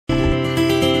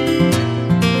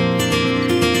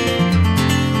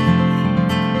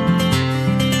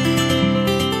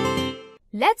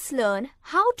Let's learn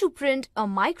how to print a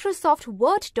Microsoft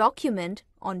Word document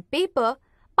on paper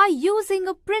by using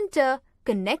a printer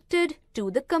connected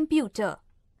to the computer.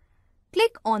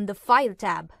 Click on the File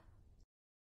tab.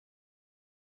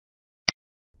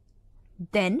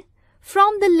 Then,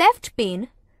 from the left pane,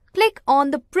 click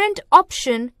on the Print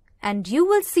option and you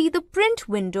will see the print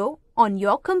window on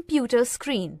your computer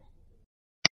screen.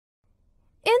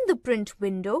 In the print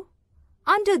window,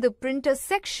 under the printer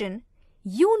section,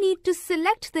 you need to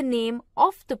select the name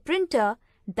of the printer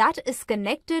that is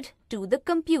connected to the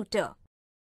computer.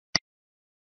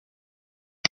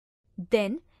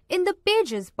 Then, in the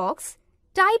Pages box,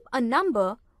 type a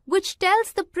number which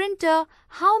tells the printer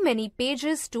how many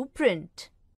pages to print.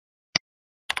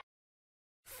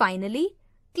 Finally,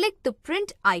 click the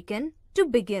Print icon to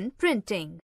begin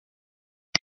printing.